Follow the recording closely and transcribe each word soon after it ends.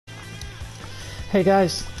Hey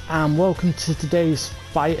guys, and welcome to today's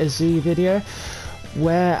FighterZ video,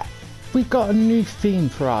 where we've got a new theme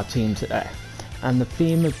for our team today, and the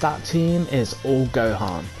theme of that team is all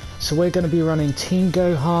Gohan. So we're going to be running Teen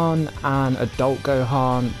Gohan and Adult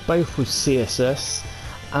Gohan, both with C assists,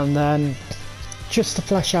 and then just to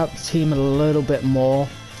flesh out the team a little bit more,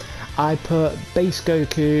 I put Base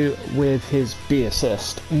Goku with his B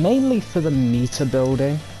assist, mainly for the meter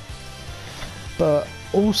building, but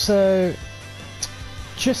also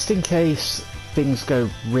just in case things go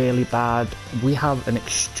really bad, we have an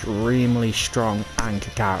extremely strong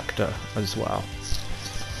anchor character as well.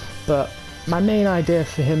 But my main idea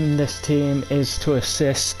for him in this team is to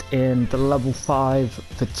assist in the level 5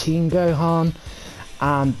 for Teen Gohan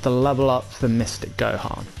and the level up for Mystic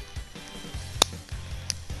Gohan.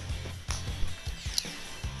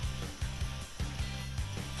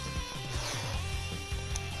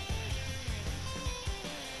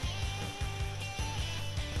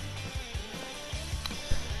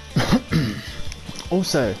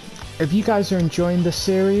 Also, if you guys are enjoying this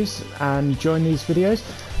series and enjoying these videos,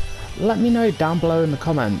 let me know down below in the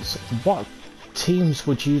comments what teams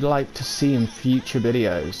would you like to see in future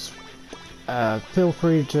videos. Feel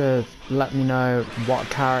free to let me know what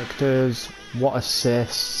characters, what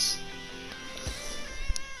assists,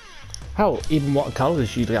 hell, even what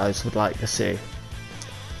colours you guys would like to see.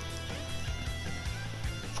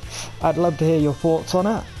 I'd love to hear your thoughts on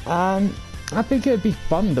it, and I think it'd be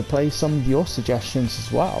fun to play some of your suggestions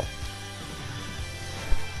as well.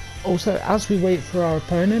 Also, as we wait for our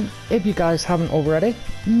opponent, if you guys haven't already,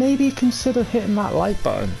 maybe consider hitting that like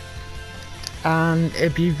button. And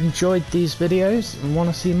if you've enjoyed these videos and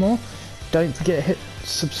want to see more, don't forget to hit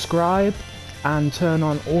subscribe and turn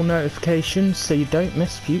on all notifications so you don't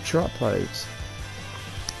miss future uploads.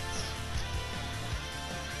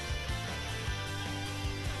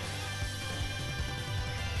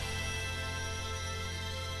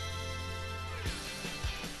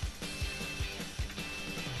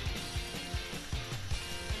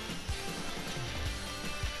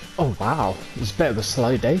 Oh wow, it's a bit of a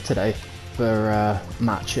slow day today for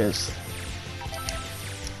matches.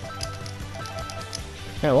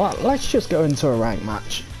 You know what, let's just go into a ranked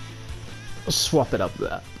match. Let's swap it up a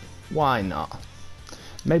bit. Why not?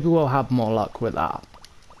 Maybe we'll have more luck with that.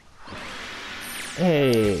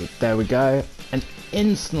 Hey, there we go. And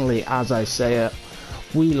instantly, as I say it,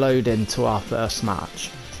 we load into our first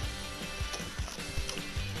match.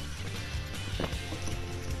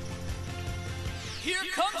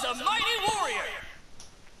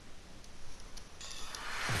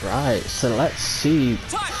 Right, so let's see.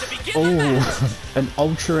 Oh, an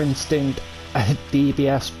Ultra Instinct, a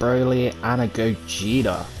DBS Broly, and a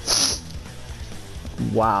Gogeta.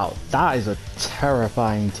 Wow, that is a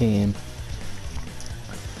terrifying team.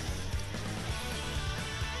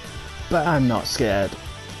 But I'm not scared.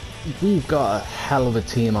 We've got a hell of a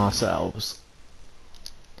team ourselves.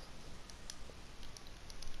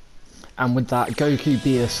 And with that Goku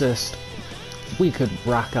B assist, we could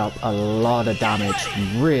rack up a lot of damage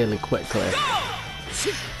really quickly.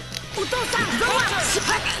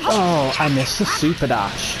 Oh, I missed the super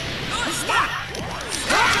dash.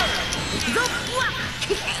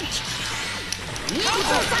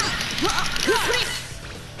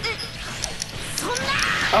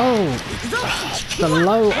 Oh, the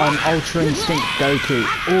low on Ultra Instinct Goku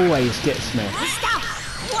always gets me.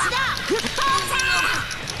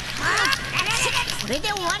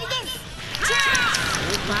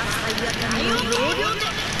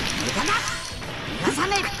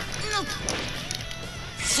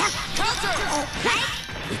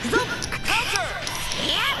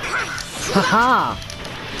 Haha!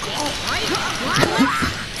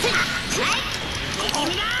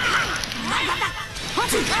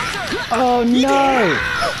 Oh no!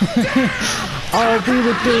 Oh, we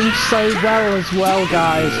were doing so well as well,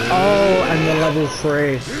 guys. Oh, and the level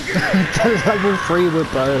 3. The level 3 with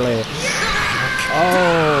Broly.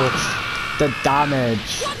 Oh, the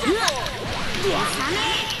damage.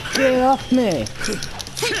 Get off me.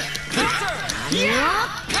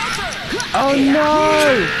 Oh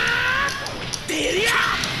no!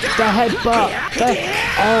 The headbutt.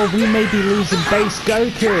 Oh, we may be losing Base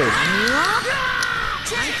Goku.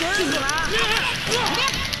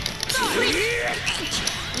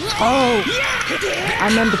 Oh,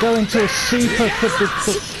 and then to go into a super for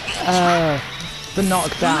the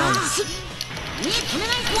knockdown.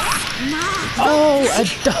 Oh, a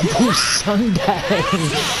double Sunday.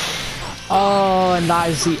 Oh, and that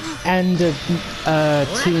is the end of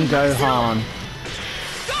Teen Gohan.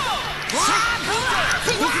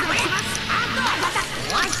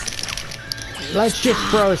 Let's just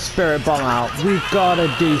throw a spirit bomb out. We've got to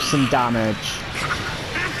do some damage.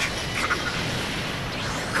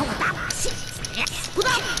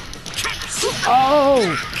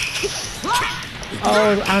 Oh!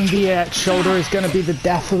 Oh, and the X shoulder is going to be the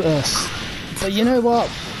death of us. But you know what?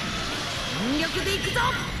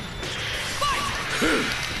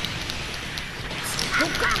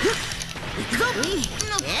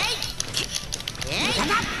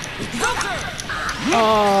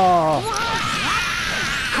 Oh!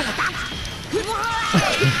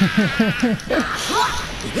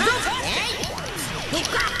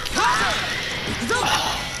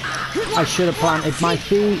 I should have planted my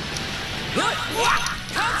feet.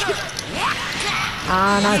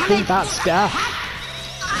 And I think that's death.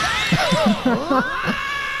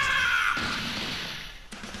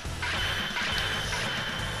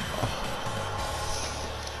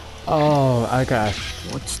 Oh, okay.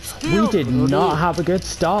 We did not have a good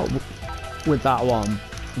start with that one.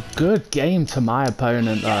 Good game to my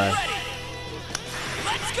opponent though.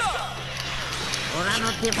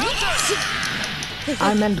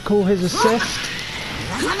 I meant to call his assist.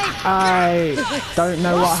 I don't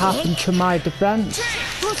know what happened to my defense.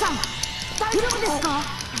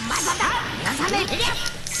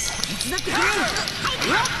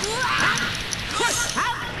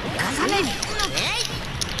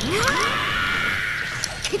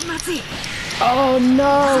 Oh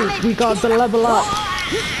no! We got the level up.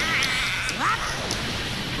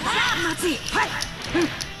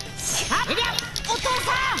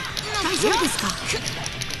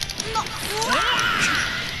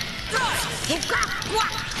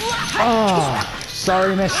 Oh,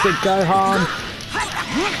 sorry, Mr. Gohan.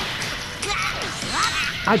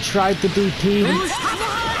 I tried the DP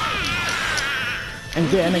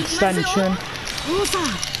and get an extension.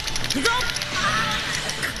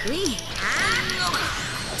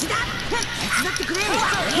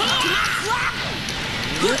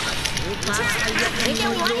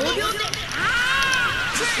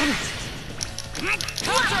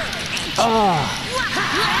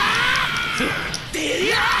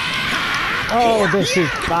 Oh, this is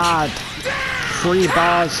bad. 3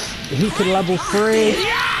 bars. He could level 3.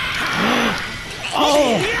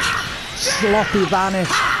 Oh, sloppy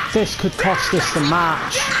vanish. This could cost us the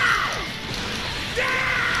match.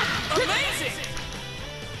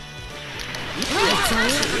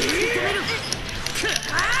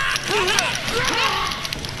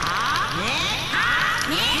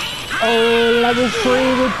 Oh, level 3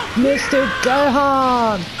 with Mr.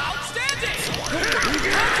 Gohan.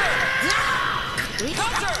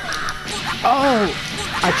 Oh,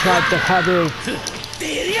 I tried the heavy.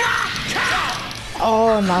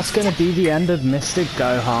 Oh, and that's going to be the end of Mr.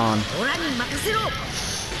 Gohan.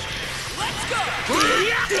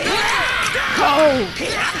 Oh,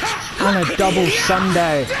 and a double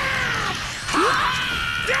Sunday.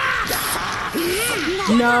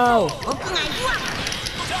 No.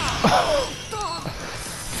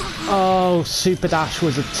 Oh, Super Dash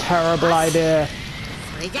was a terrible idea.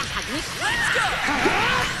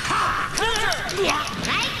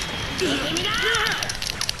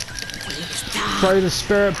 Throw the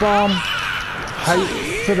Spirit Bomb. Hope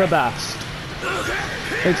for the best.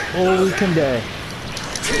 It's all we can do.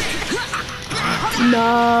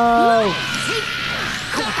 No!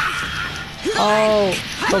 Oh,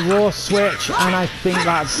 the raw switch, and I think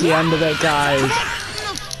that's the end of it, guys.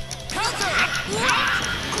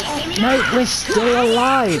 No, we're still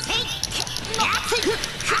alive.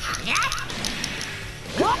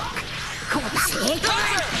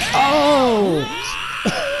 Oh!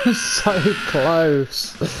 So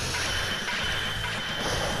close.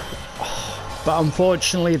 But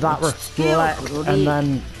unfortunately that reflect and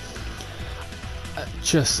then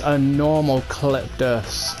just a normal clipped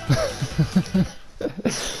us.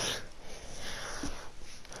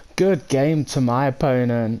 Good game to my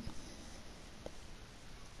opponent.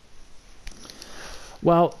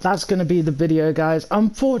 Well, that's going to be the video, guys.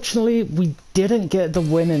 Unfortunately, we didn't get the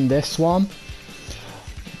win in this one,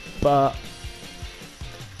 but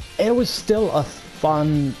it was still a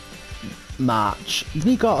fun match.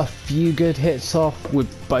 We got a few good hits off with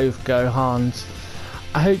both Gohans.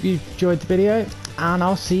 I hope you enjoyed the video, and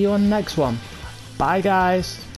I'll see you on the next one. Bye, guys.